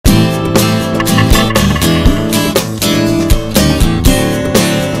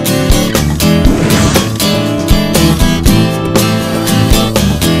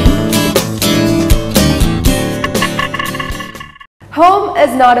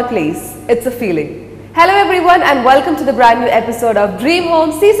not a place, it's a feeling. Hello everyone and welcome to the brand new episode of Dream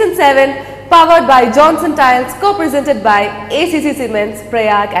Home Season 7, powered by Johnson Tiles, co-presented by ACC Cements,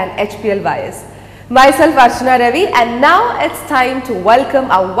 Prayag and HPL Wires. Myself Archana Ravi, and now it's time to welcome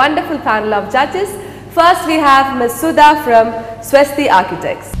our wonderful panel of judges. First we have Ms. Sudha from Swasti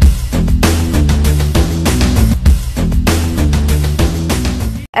Architects.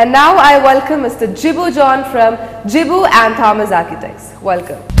 And now I welcome Mr. Jibu John from Jibu and Thomas Architects.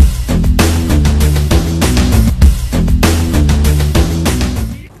 Welcome.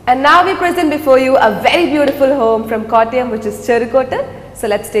 And now we present before you a very beautiful home from Kottayam, which is Cherkottu. So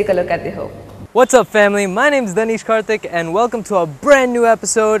let's take a look at the home. What's up family, my name is Danish Karthik and welcome to a brand new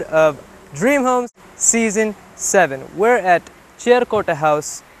episode of Dream Homes Season 7. We're at Cherkottu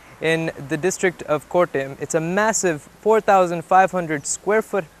house in the district of Kottayam. It's a massive 4,500 square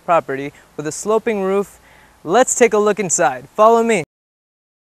foot property with a sloping roof. Let's take a look inside. Follow me.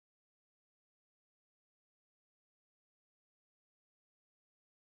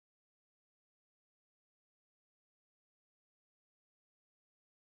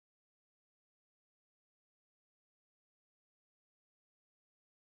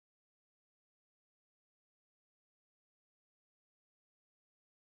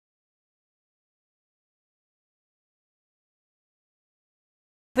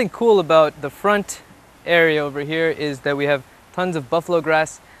 Something cool about the front area over here is that we have tons of buffalo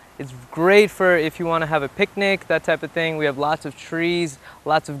grass. It's great for if you want to have a picnic, that type of thing. We have lots of trees,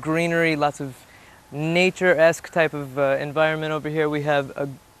 lots of greenery, lots of nature-esque type of environment over here. We have a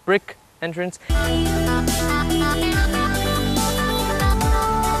brick entrance.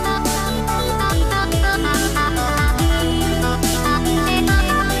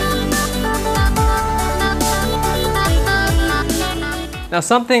 Now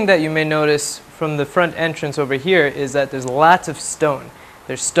something that you may notice from the front entrance over here is that there's lots of stone.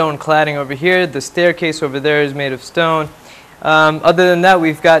 There's stone cladding over here, the staircase over there is made of stone. Other than that,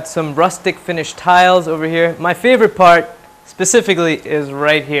 we've got some rustic finished tiles over here. My favorite part specifically is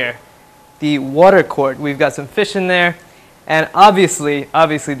right here, the water court. We've got some fish in there and obviously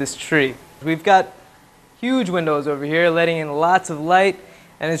this tree. We've got huge windows over here letting in lots of light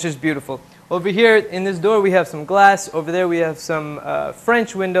and it's just beautiful. Over here in this door we have some glass, over there we have some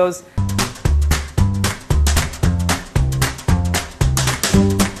French windows.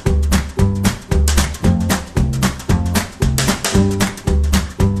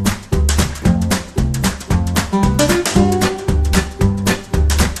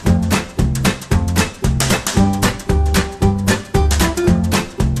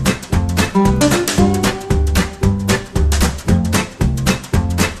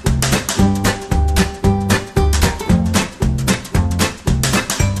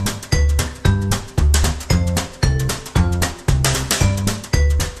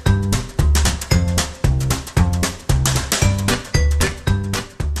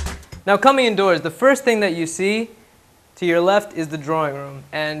 Now coming indoors, the first thing that you see to your left is the drawing room.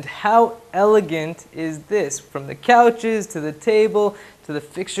 And how elegant is this? From the couches to the table to the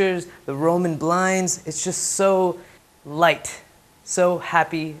fixtures, the Roman blinds, it's just so light, so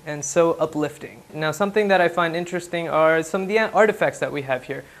happy and so uplifting. Now something that I find interesting are some of the artifacts that we have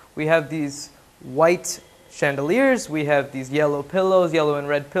here. We have these white chandeliers, we have these yellow pillows, yellow and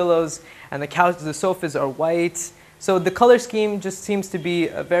red pillows, and the couches, the sofas are white. So the color scheme just seems to be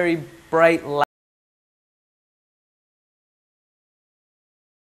a very bright light.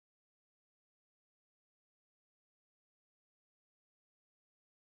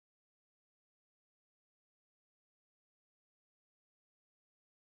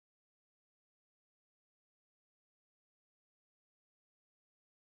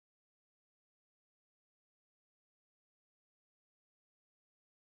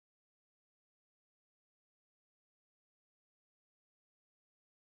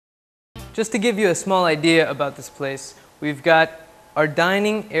 Just to give you a small idea about this place, we've got our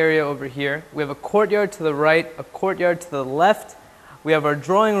dining area over here. We have a courtyard to the right, a courtyard to the left. We have our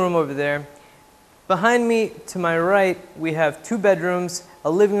drawing room over there. Behind me, to my right, we have 2 bedrooms,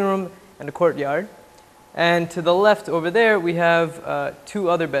 a living room, and a courtyard. And to the left over there, we have 2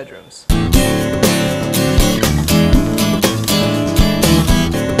 other bedrooms.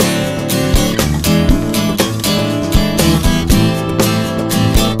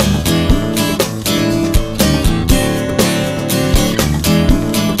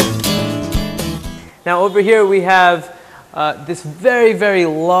 Now over here we have this very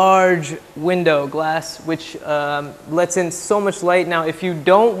large window glass which lets in so much light. Now if you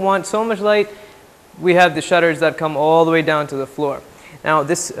don't want so much light, we have the shutters that come all the way down to the floor. Now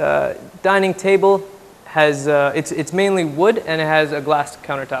this dining table has it's mainly wood and it has a glass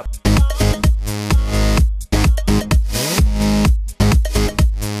countertop.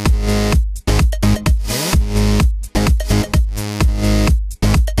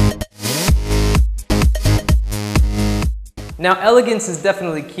 Now, elegance is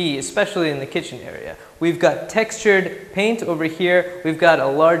definitely key, especially in the kitchen area. We've got textured paint over here. We've got a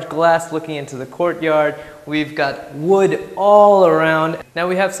large glass looking into the courtyard. We've got wood all around. Now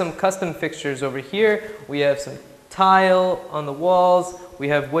we have some custom fixtures over here. We have some tile on the walls. We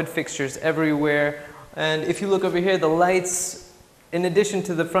have wood fixtures everywhere. And if you look over here, the lights, in addition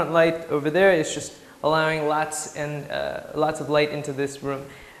to the front light over there, it's just allowing lots of light into this room.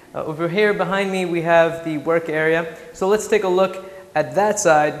 Over here behind me we have the work area. So let's take a look at that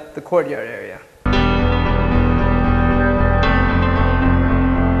side, the courtyard area.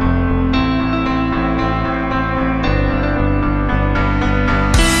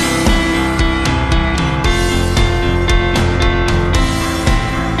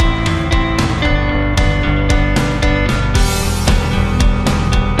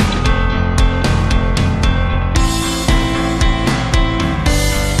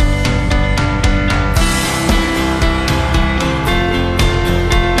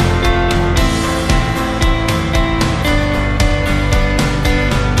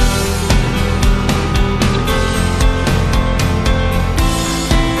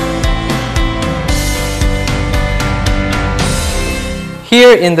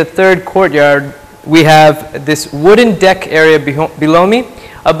 Here in the third courtyard, we have this wooden deck area below me.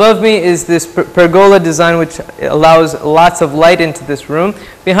 Above me is this pergola design which allows lots of light into this room.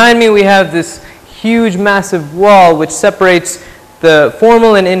 Behind me we have this huge massive wall which separates the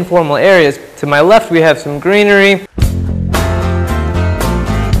formal and informal areas. To my left we have some greenery.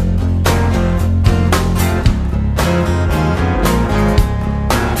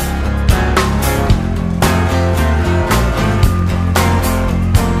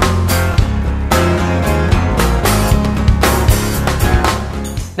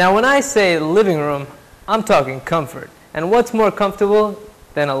 Now when I say living room, I'm talking comfort. And what's more comfortable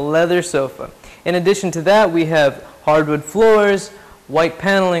than a leather sofa? In addition to that, we have hardwood floors, white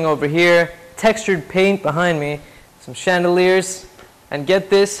paneling over here, textured paint behind me, some chandeliers, and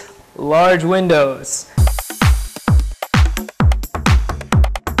get this, large windows.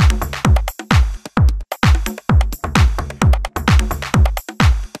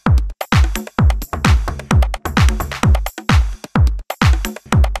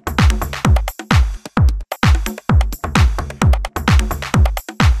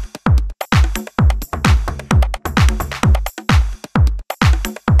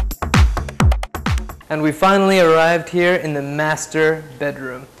 And we finally arrived here in the master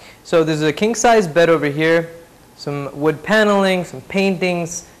bedroom. So there's a king-size bed over here, some wood paneling, some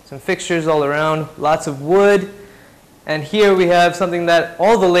paintings, some fixtures all around, lots of wood. And here we have something that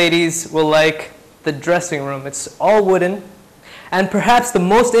all the ladies will like, the dressing room. It's all wooden. And perhaps the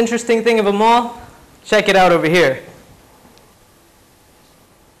most interesting thing of them all, check it out over here.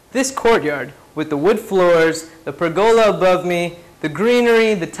 This courtyard with the wood floors, the pergola above me, the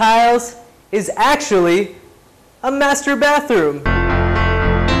greenery, the tiles, is actually a master bathroom.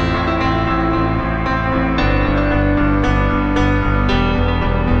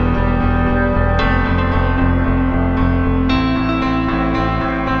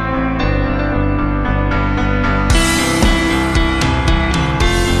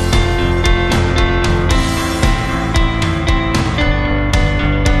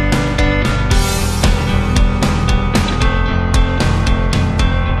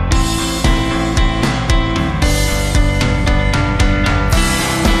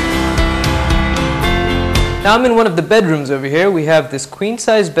 Now I'm in one of the bedrooms over here. We have this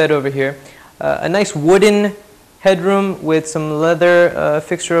queen-size bed over here, a nice wooden headroom with some leather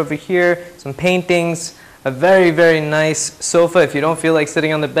fixture over here, some paintings, a very, very nice sofa if you don't feel like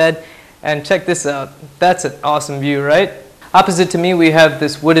sitting on the bed. And check this out. That's an awesome view, right? Opposite to me we have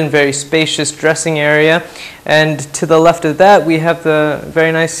this wooden, very spacious dressing area, and to the left of that we have the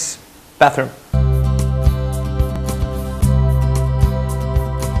very nice bathroom.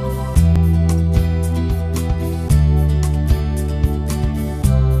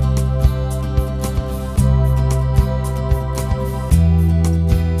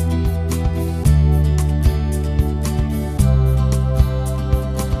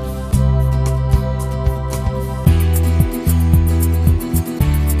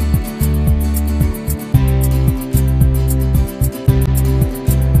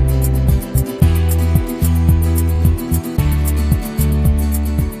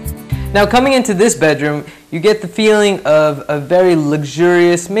 Now coming into this bedroom, you get the feeling of a very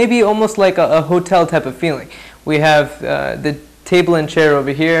luxurious, maybe almost like a hotel type of feeling. We have the table and chair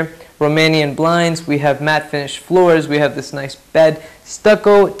over here, Romanian blinds, we have matte finished floors, we have this nice bed,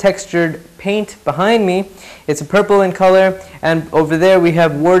 stucco textured paint behind me. It's a purple in color, and over there we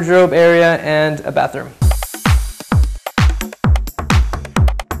have wardrobe area and a bathroom.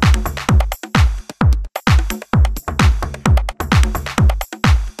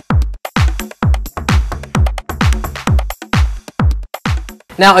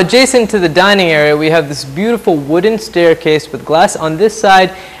 Now, adjacent to the dining area, we have this beautiful wooden staircase with glass on this side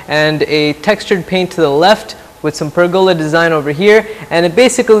and a textured paint to the left with some pergola design over here, and it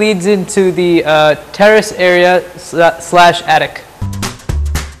basically leads into the terrace area slash attic.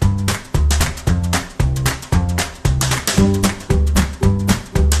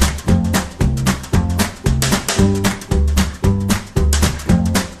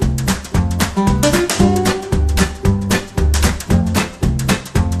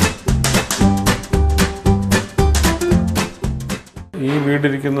 ഈ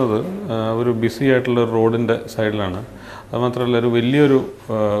വീടിരിക്കുന്നത് ഒരു BC ആയിട്ടുള്ള റോഡിൻ്റെ സൈഡിലാണ്. അതുമാത്രമല്ല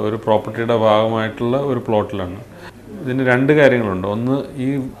ഒരു പ്രോപ്പർട്ടിയുടെ ഭാഗമായിട്ടുള്ള ഒരു പ്ലോട്ടിലാണ്. ഇതിന് രണ്ട് കാര്യങ്ങളുണ്ട്. ഒന്ന്,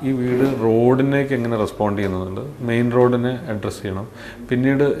 ഈ വീട് റോഡിനേക്ക് എങ്ങനെ റെസ്പോണ്ട് ചെയ്യുന്നുണ്ട്, മെയിൻ റോഡിനെ അഡ്രസ്സ് ചെയ്യണം.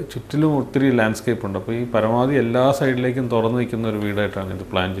 പിന്നീട് ചുറ്റിലും ഒത്തിരി ലാൻഡ്സ്കേപ്പ് ഉണ്ട്. അപ്പോൾ ഈ പരമാവധി എല്ലാ സൈഡിലേക്കും തുറന്നു നിൽക്കുന്ന ഒരു വീടായിട്ടാണ് ഇത്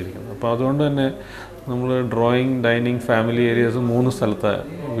പ്ലാൻ ചെയ്തിരിക്കുന്നത്. അപ്പോൾ അതുകൊണ്ട് തന്നെ നമ്മൾ ഡ്രോയിങ്, ഡൈനിങ്, ഫാമിലി ഏരിയാസ് 3 സ്ഥലത്ത്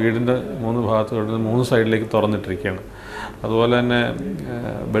വീടിൻ്റെ 3 ഭാഗത്ത് 3 സൈഡിലേക്ക് തുറന്നിട്ടിരിക്കുകയാണ്. അതുപോലെ തന്നെ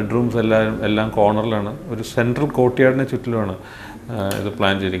ബെഡ്റൂംസ് എല്ലാം കോർണറിലാണ്. ഒരു സെൻട്രൽ കോർട്ട്യാർഡിനെ ചുറ്റിലുമാണ് ഇത്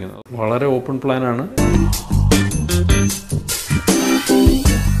പ്ലാൻ ചെയ്തിരിക്കുന്നത്. വളരെ ഓപ്പൺ പ്ലാനാണ്.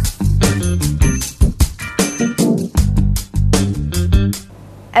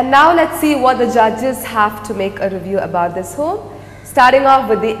 And now let's see what the judges have to make a review about this home. Starting off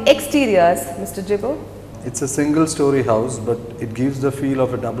with the exteriors, Mr. Jibbo. It's a single story house, but it gives the feel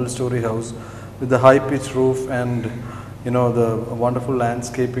of a double story house with the high pitch roof and the wonderful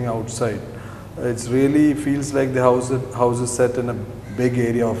landscaping outside. It really feels like the house is set in a big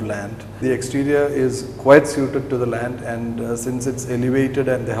area of land. The exterior is quite suited to the land, and since it's elevated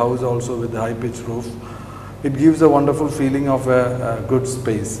and the house also with the high pitch roof, it gives a wonderful feeling of a good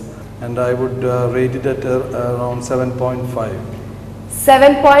space, and I would rate it at around 7.5.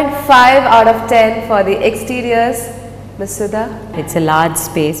 7.5 out of 10 for the exteriors. Ms. Sudha? It's a large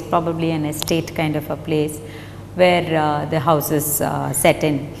space, probably an estate kind of a place where the house is set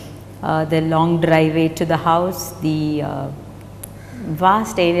in. The long driveway to the house, the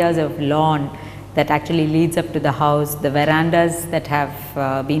vast areas of lawn that actually leads up to the house, the verandas that have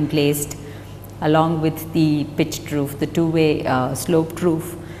been placed along with the pitched roof, the two-way sloped roof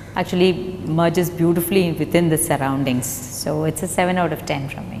actually merges beautifully within the surroundings. So it's a 7 out of 10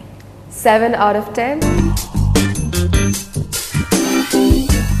 from me. 7 out of 10.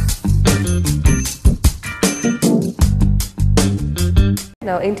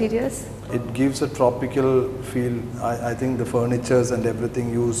 Now interiors. It gives a tropical feel. I think the furnitures and everything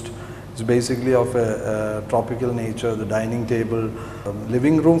used is basically of a tropical nature. The dining table,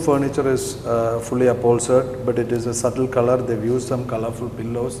 living room furniture is fully upholstered, but it is a subtle color. They've used some colorful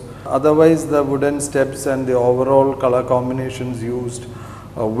pillows. Otherwise, the wooden steps and the overall color combinations used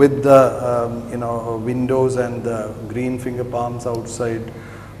with the windows and the green finger palms outside.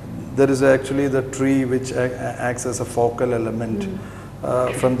 There is actually the tree which acts as a focal element.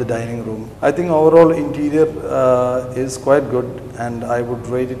 From the dining room. I think overall interior is quite good, and I would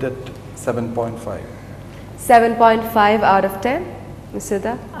rate it at 7.5. 7.5 out of 10. Ms.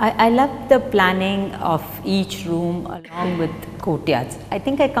 Sudha? I love the planning of each room along with courtyards. I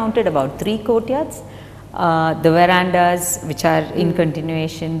think I counted about 3 courtyards. The verandas which are in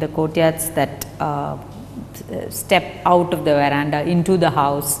continuation, the courtyards that step out of the veranda into the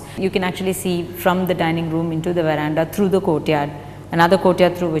house. You can actually see from the dining room into the veranda through the courtyard, another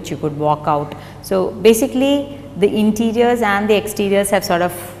courtyard through which you could walk out. So basically the interiors and the exteriors have sort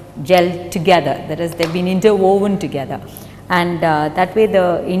of gelled together, that is, they've been interwoven together, and that way the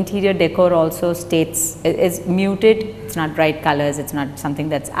interior decor also is muted. It's not bright colors, it's not something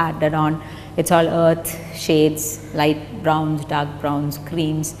that's added on. It's all earth shades, light browns, dark browns,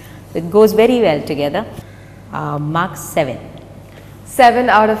 creams. It goes very well together. Mark 7. 7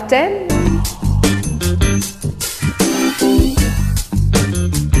 out of 10.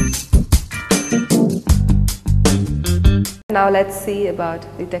 Now let's see about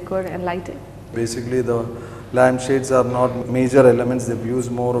the decor and lighting. Basically the lampshades are not major elements. They've used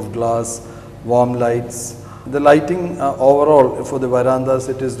more of glass, warm lights. The lighting overall for the verandas,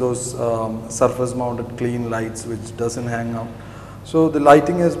 it is those surface mounted clean lights which doesn't hang out. So the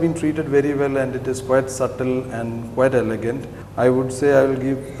lighting has been treated very well and it is quite subtle and quite elegant. I would say I will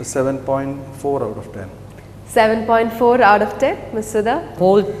give a 7.4 out of 10. 7.4 out of 10, Ms. Sudha.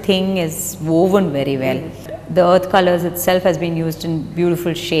 Whole thing is woven very well. The earth colors itself has been used in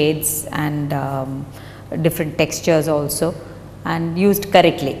beautiful shades and different textures also, and used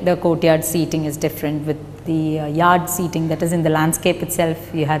correctly. The courtyard seating is different with the yard seating, that is in the landscape itself.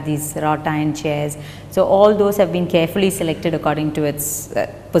 You have these wrought iron chairs. So all those have been carefully selected according to its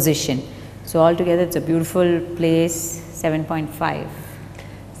position. So altogether it's a beautiful place. 7.5.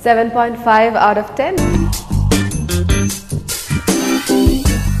 7.5 out of 10.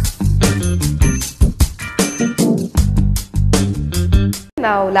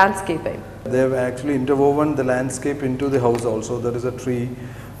 Now landscaping. They have actually interwoven the landscape into the house also. There is a tree,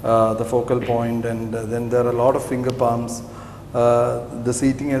 the focal point, and then there are a lot of finger palms. The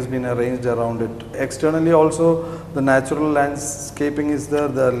seating has been arranged around it. Externally also the natural landscaping is there,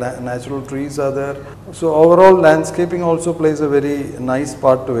 the natural trees are there. So overall landscaping also plays a very nice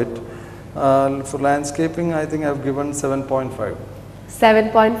part to it. For landscaping I think I have given 7.5.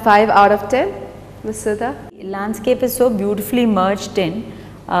 7.5 out of 10, Ms. Sudha. Landscape is so beautifully merged in.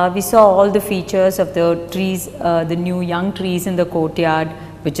 We saw all the features of the trees, the new young trees in the courtyard,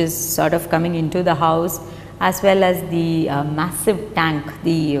 which is sort of coming into the house, as well as the massive tank,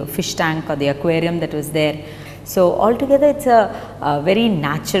 the fish tank or the aquarium that was there. So altogether it's a very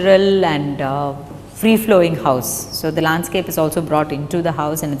natural and free flowing house. So the landscape is also brought into the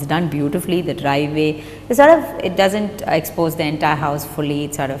house and it's done beautifully. The driveway is sort of, it doesn't expose the entire house fully,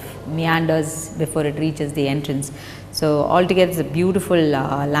 it sort of meanders before it reaches the entrance. So altogether it's a beautiful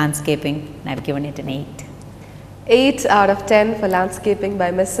landscaping, and I've given it an 8. 8 out of 10 for landscaping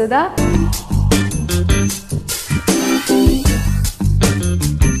by Ms. Sudha.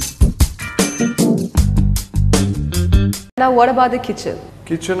 Now what about the kitchen?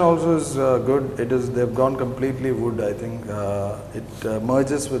 Kitchen also is good. It is, they've gone completely wood. I think it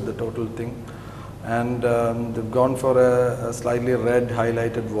merges with the total thing, and they've gone for a slightly red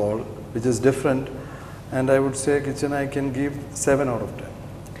highlighted wall, which is different. And I would say kitchen I can give 7 out of 10.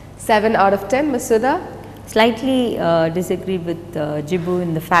 7 out of 10, Ms. Sudha. Slightly disagree with Jibu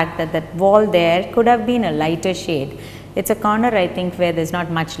in the fact that that wall there could have been a lighter shade. It's a corner I think where there's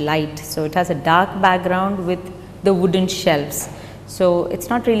not much light, so it has a dark background with the wooden shelves. So it's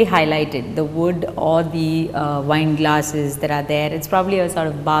not really highlighted, the wood or the wine glasses that are there. It's probably a sort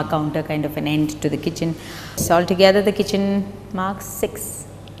of bar counter kind of an end to the kitchen. So altogether the kitchen marks 6.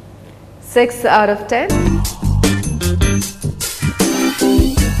 6 out of 10.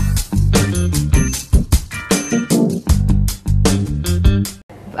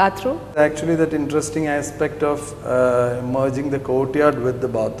 Bathroom. Actually that interesting aspect of merging the courtyard with the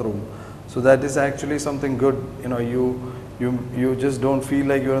bathroom. So that is actually something good. You know, you just don't feel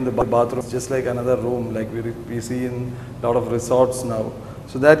like you're in the bathroom. It's just like another room, like we see in a lot of resorts now.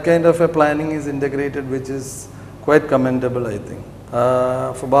 So that kind of a planning is integrated, which is quite commendable, I think.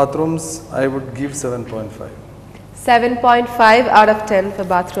 For bathrooms, I would give 7.5. 7.5 out of 10 for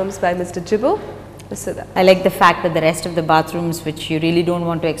bathrooms by Mr. Jibu. Ms. Sudha. I like the fact that the rest of the bathrooms, which you really don't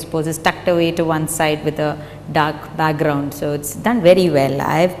want to expose, is tucked away to one side with a dark background. So it's done very well.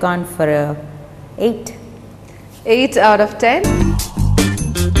 I've gone for a 8. 8 out of 10.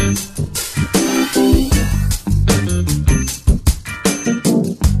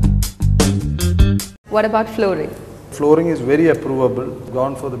 What about flooring? Flooring is very approvable,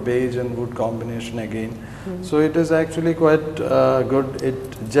 gone for the beige and wood combination again. So it is actually quite good.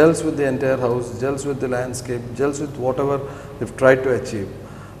 It gels with the entire house, gels with the landscape, gels with whatever they've tried to achieve.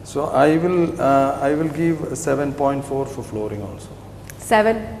 So I will give 7.4 for flooring also.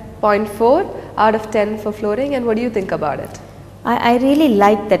 7.4 out of 10 for flooring, and what do you think about it? I really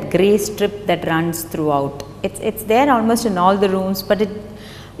like that grey strip that runs throughout. It's there almost in all the rooms, but it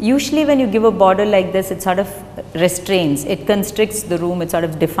usually when you give a border like this, it sort of restrains, it constricts the room, it sort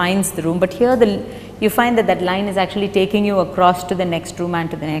of defines the room. But here you find that that line is actually taking you across to the next room and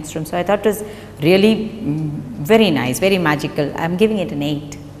to the next room. So I thought it was really very nice, very magical. I'm giving it an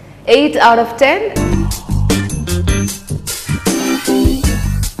 8. 8 out of 10.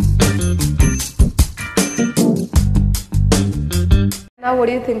 Now what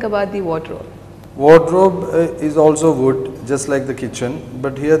do you think about the wardrobe? Wardrobe is also wood, just like the kitchen,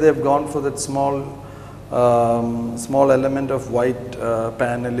 but here they have gone for that small element of white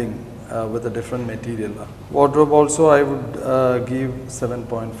paneling with a different material. Wardrobe also I would give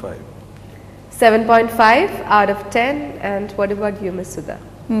 7.5. 7.5 out of 10, and what about you, Ms. Sudha?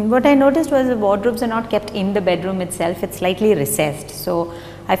 What I noticed was the wardrobes are not kept in the bedroom itself, it's slightly recessed. So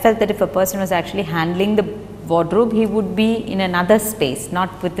I felt that if a person was actually handling the wardrobe, he would be in another space,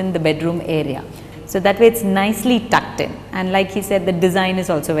 not within the bedroom area. So that way it's nicely tucked in, and like he said, the design is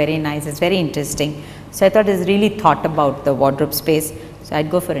also very nice, it's very interesting. So I thought it's really thought about the wardrobe space, so I'd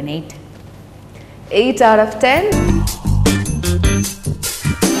go for an 8. 8 out of 10.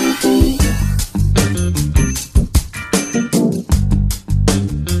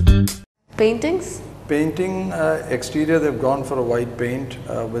 Paintings? Painting exterior, they've gone for a white paint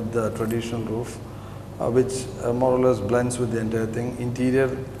with the traditional roof, which more or less blends with the entire thing. Interior,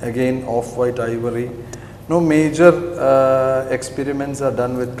 again off-white ivory. No major experiments are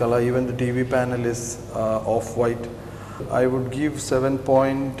done with color. Even the TV panel is off-white. I would give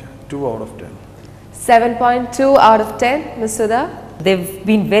 7.2 out of 10. 7.2 out of 10. Ms. Sudha? They've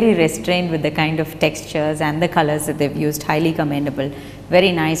been very restrained with the kind of textures and the colors that they've used, highly commendable,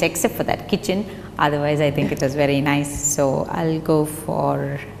 very nice, except for that kitchen. Otherwise, I think it was very nice, so I'll go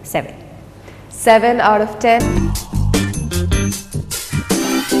for 7. 7 out of 10.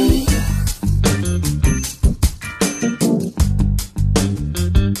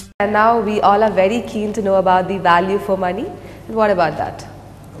 And now we all are very keen to know about the value for money. And what about that?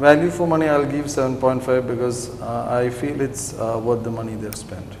 Value for money, I'll give 7.5 because I feel it's worth the money they've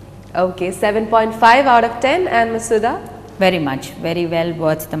spent. Okay, 7.5 out of 10. And Ms. Sudha? Very much, very well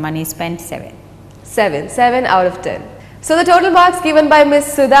worth the money spent, 7. 7 out of 10. So the total marks given by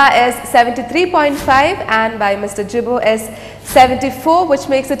Ms. Sudha is 73.5 and by Mr. Jibbo is 74, which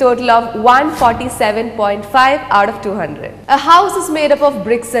makes a total of 147.5 out of 200. A house is made up of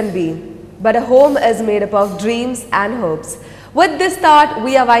bricks and beam, but a home is made up of dreams and hopes. With this thought,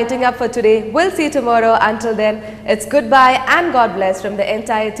 we are winding up for today. We'll see you tomorrow. Until then, it's goodbye and God bless from the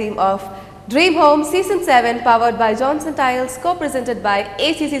entire team of Dream Home Season 7, powered by Johnson Tiles, co-presented by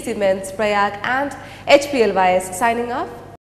ACC Cements, Prayag and HPLYS. Signing off.